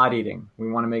are not eating.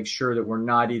 We want to make sure that we're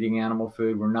not eating animal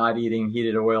food, we're not eating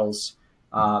heated oils,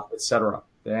 etc.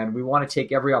 And we want to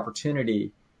take every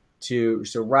opportunity so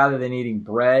rather than eating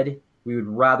bread, we would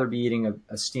rather be eating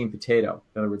a steamed potato,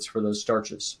 in other words, for those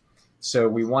starches. So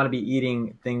we want to be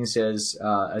eating things as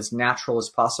natural as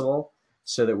possible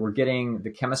so that we're getting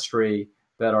the chemistry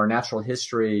that our natural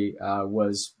history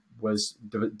was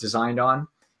designed on.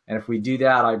 And if we do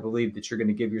that, I believe that you're going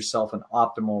to give yourself an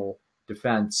optimal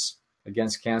defense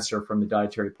against cancer from the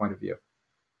dietary point of view.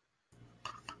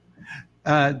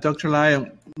 Dr. Lisle,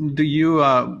 do you,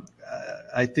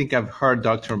 I think I've heard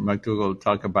Dr. McDougall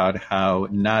talk about how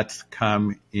nuts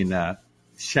come in a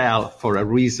shell for a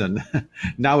reason.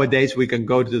 Nowadays, we can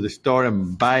go to the store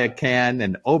and buy a can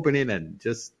and open it and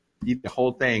just eat the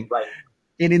whole thing. Right.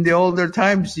 And in the older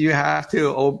times, you have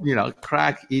to,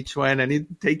 crack each one, and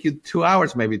it take you 2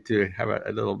 hours maybe to have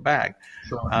a little bag.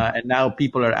 Sure. And now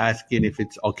people are asking if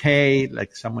it's okay,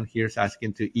 like someone here is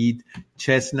asking to eat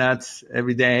chestnuts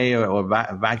every day or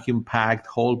vacuum packed,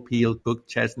 whole peel, cooked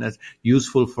chestnuts,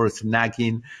 useful for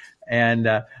snacking.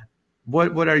 And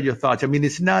what are your thoughts? I mean,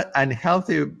 it's not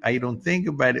unhealthy, I don't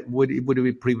think, but would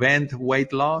it prevent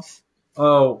weight loss?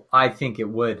 Oh, I think it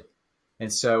would.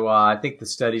 And so I think the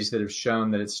studies that have shown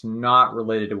that it's not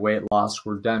related to weight loss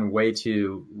were done way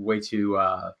too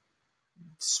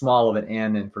small of an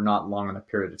end and for not long enough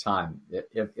period of time.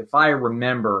 If I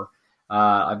remember,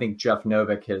 I think Jeff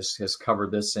Novick has covered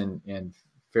this in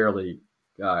fairly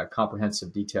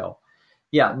comprehensive detail.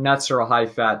 Yeah, nuts are a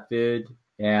high-fat food,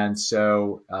 and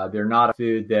so they're not a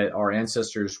food that our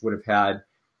ancestors would have had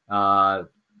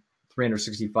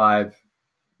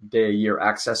 365-day-a-year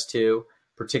access to,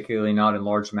 particularly not in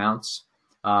large amounts.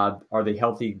 Are they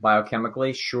healthy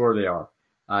biochemically? Sure they are.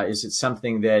 Is it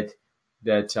something that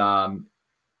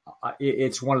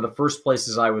it's one of the first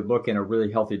places I would look in a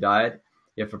really healthy diet?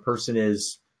 If a person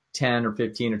is 10 or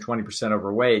 15 or 20%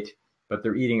 overweight, but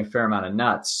they're eating a fair amount of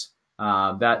nuts,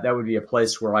 that would be a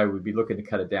place where I would be looking to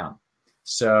cut it down.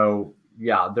 So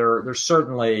yeah, they're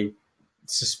certainly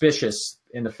suspicious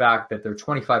in the fact that they're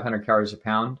 2,500 calories a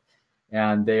pound,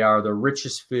 and they are the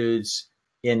richest foods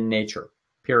in nature,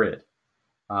 period.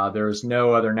 There is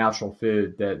no other natural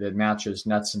food that matches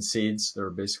nuts and seeds.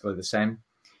 They're basically the same.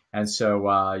 And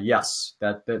so, yes,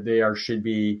 that they should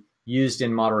be used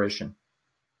in moderation.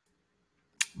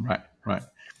 Right.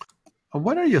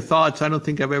 What are your thoughts? I don't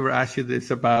think I've ever asked you this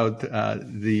about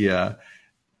the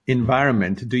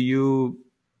environment. Do you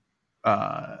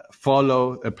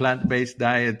follow a plant-based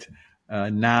diet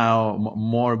now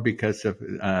more because of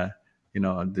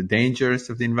the dangers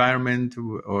of the environment,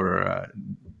 or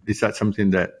is that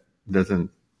something that doesn't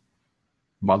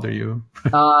bother you?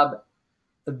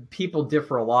 People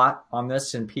differ a lot on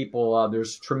this, and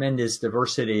there's tremendous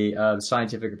diversity of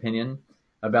scientific opinion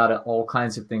about all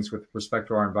kinds of things with respect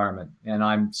to our environment. And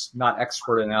I'm not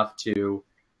expert enough to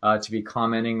be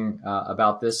commenting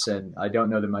about this, and I don't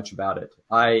know that much about it.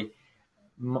 My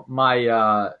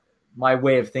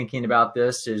way of thinking about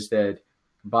this is that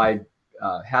by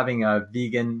having a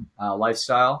vegan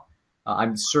lifestyle,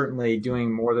 I'm certainly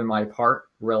doing more than my part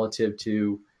relative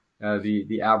to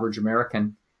the average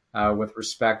American with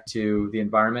respect to the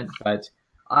environment. But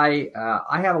I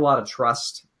have a lot of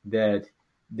trust that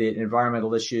the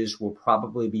environmental issues will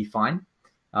probably be fine.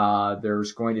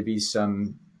 There's going to be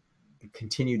some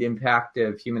continued impact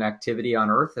of human activity on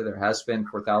Earth that there has been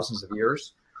for thousands of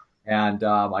years. And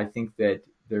I think that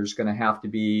there's going to have to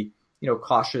be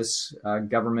cautious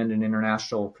government and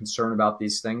international concern about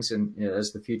these things and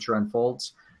as the future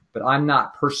unfolds. But I'm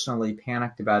not personally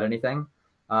panicked about anything.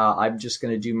 I'm just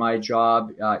going to do my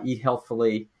job, eat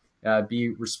healthfully, be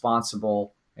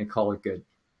responsible, and call it good.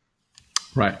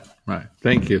 Right.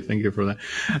 Thank you for that.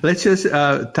 Let's just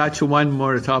touch one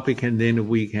more topic, and then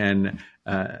we can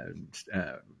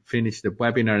finish the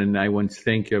webinar. And I want to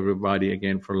thank you, everybody,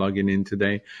 again for logging in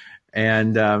today.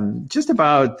 And just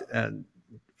about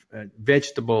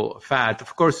vegetable fat.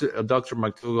 Of course, Dr.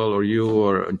 McDougall or you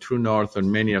or True North and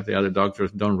many of the other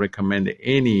doctors don't recommend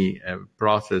any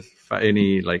processed,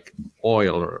 any like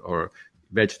oil or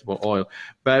vegetable oil.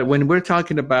 But when we're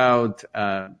talking about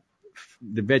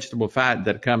the vegetable fat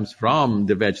that comes from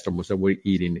the vegetables that we're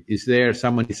eating. Is there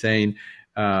someone saying,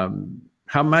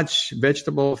 how much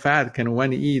vegetable fat can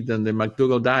one eat on the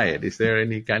McDougall diet? Is there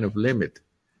any kind of limit?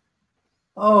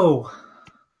 Oh,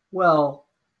 well,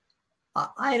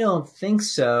 I don't think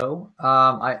so.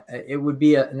 It would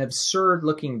be an absurd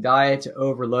looking diet to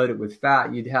overload it with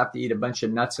fat. You'd have to eat a bunch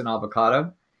of nuts and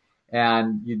avocado,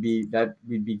 and we'd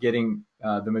be getting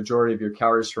the majority of your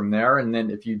calories from there. And then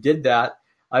if you did that,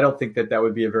 I don't think that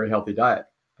would be a very healthy diet.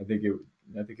 I think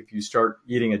if you start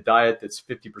eating a diet that's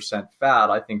 50% fat,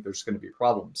 I think there's going to be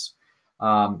problems.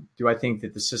 Do I think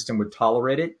that the system would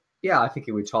tolerate it? Yeah, I think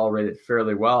it would tolerate it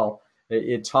fairly well.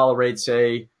 It tolerates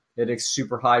a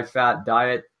super high fat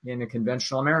diet in a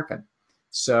conventional American.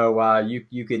 So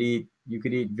you could eat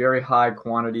very high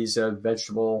quantities of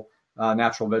natural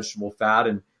vegetable fat,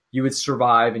 and you would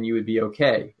survive and you would be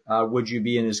okay. Would you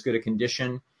be in as good a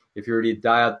condition if you're eating a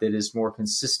diet that is more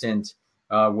consistent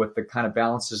with the kind of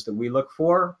balances that we look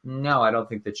for? No, I don't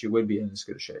think that you would be in as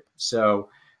good a shape. So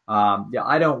yeah,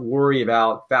 I don't worry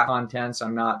about fat contents.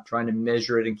 I'm not trying to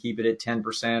measure it and keep it at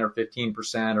 10% or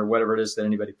 15% or whatever it is that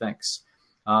anybody thinks.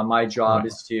 My job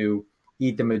is to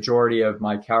eat the majority of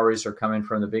my calories are coming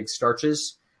from the big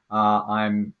starches.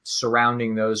 I'm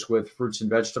surrounding those with fruits and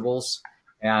vegetables,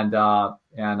 and I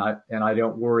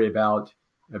don't worry about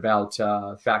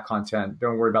fat content.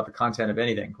 Don't worry about the content of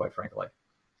anything, quite frankly.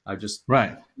 I just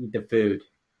eat the food.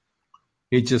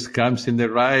 It just comes in the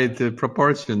right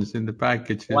proportions in the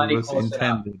package. It was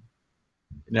intended.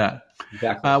 Yeah.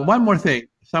 Exactly. One more thing.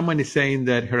 Someone is saying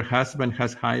that her husband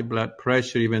has high blood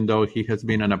pressure, even though he has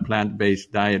been on a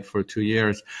plant-based diet for 2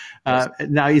 years. Yes.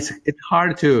 Now, it's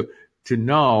hard to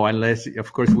know unless,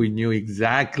 of course, we knew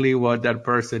exactly what that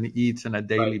person eats on a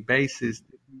daily basis.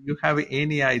 Do you have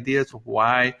any ideas of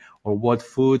why or what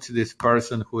foods this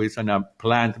person who is on a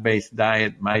plant-based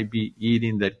diet might be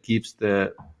eating that keeps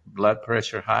the blood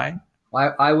pressure high?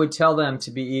 I would tell them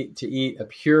to eat a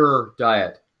pure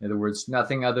diet. In other words,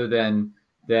 nothing other than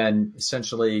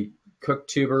essentially cooked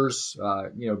tubers,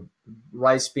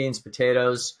 rice, beans,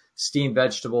 potatoes, steamed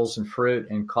vegetables, and fruit,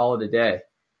 and call it a day.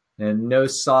 And no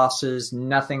sauces,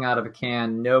 nothing out of a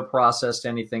can, no processed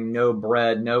anything, no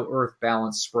bread, no earth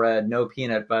balance spread, no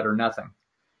peanut butter, nothing.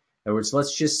 In other words,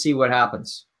 let's just see what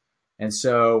happens. And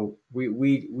so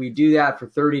we do that for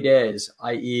 30 days,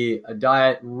 i.e. a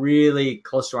diet really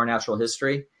close to our natural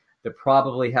history that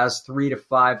probably has 300 to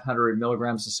 500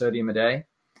 milligrams of sodium a day.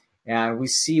 And we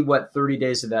see what 30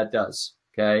 days of that does,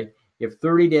 okay? If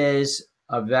 30 days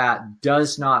of that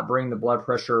does not bring the blood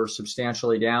pressure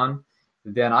substantially down,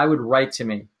 then I would write to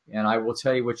me, and I will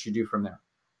tell you what you do from there.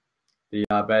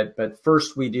 But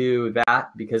first we do that,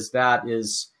 because that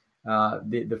is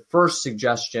the first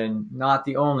suggestion, not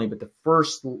the only, but the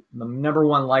number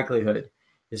one likelihood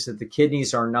is that the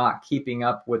kidneys are not keeping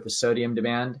up with the sodium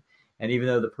demand. And even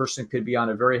though the person could be on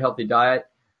a very healthy diet,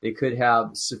 they could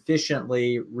have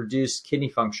sufficiently reduced kidney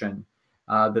function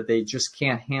that they just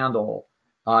can't handle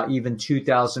even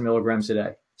 2,000 milligrams a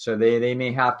day. So they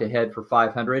may have to head for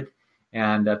 500.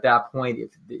 And at that point,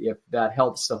 if that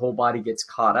helps, the whole body gets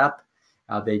caught up.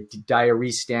 They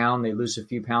diurese down. They lose a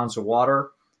few pounds of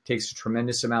water. Takes a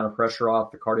tremendous amount of pressure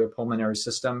off the cardiopulmonary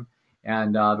system.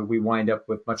 And we wind up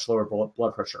with much lower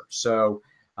blood pressure. So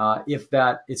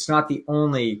it's not the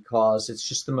only cause, it's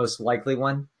just the most likely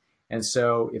one. And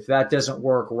so if that doesn't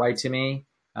work, write to me,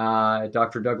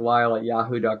 Dr. Doug Lisle at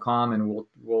yahoo.com, and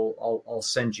I'll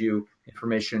send you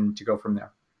information to go from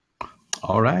there.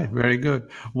 All right. Very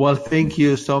good. Well, thank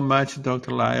you so much,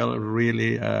 Dr. Lisle.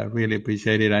 Really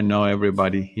appreciate it. I know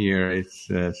everybody here is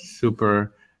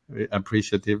super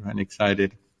appreciative and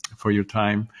excited for your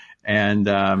time. And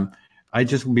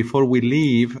before we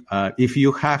leave, if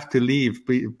you have to leave,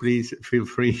 please feel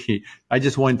free. I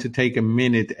just want to take a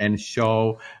minute and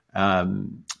show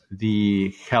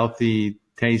the healthy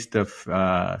taste of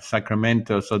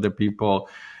Sacramento, so the people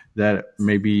that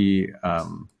may be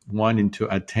wanting to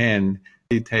attend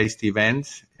the taste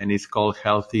events, and it's called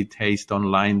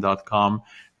healthytasteonline.com.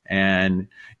 And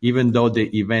even though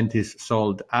the event is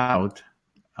sold out,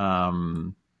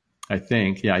 I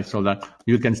think, it's sold out,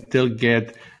 you can still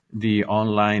get the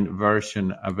online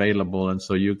version available, and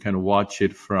so you can watch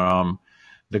it from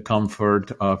the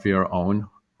comfort of your own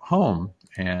home.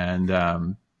 And I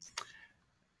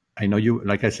know you,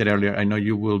 like I said earlier, I know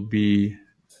you will be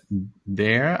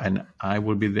there, and I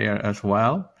will be there as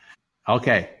well.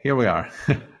 Okay, here we are.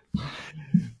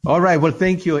 All right. Well,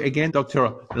 thank you again,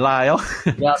 Dr. Lisle.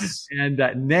 Yes. And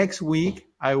next week,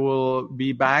 I will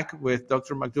be back with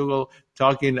Dr. McDougall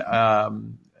talking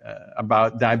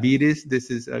about diabetes. This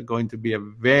is going to be a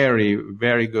very,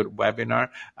 very good webinar.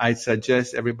 I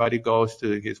suggest everybody goes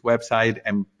to his website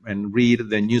and read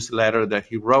the newsletter that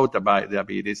he wrote about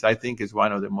diabetes. I think it's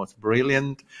one of the most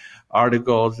brilliant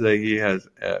articles that he has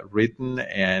written,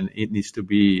 and it needs to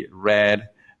be read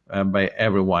by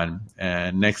everyone.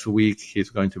 And next week, he's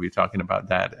going to be talking about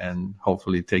that and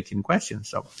hopefully taking questions.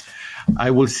 So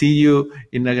I will see you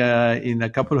in a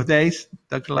couple of days,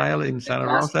 Dr. Lisle, in Santa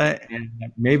Rosa. And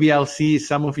maybe I'll see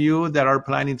some of you that are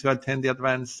planning to attend the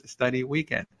Advanced Study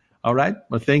Weekend. All right.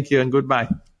 Well, thank you and goodbye.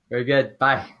 Very good.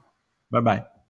 Bye. Bye-bye.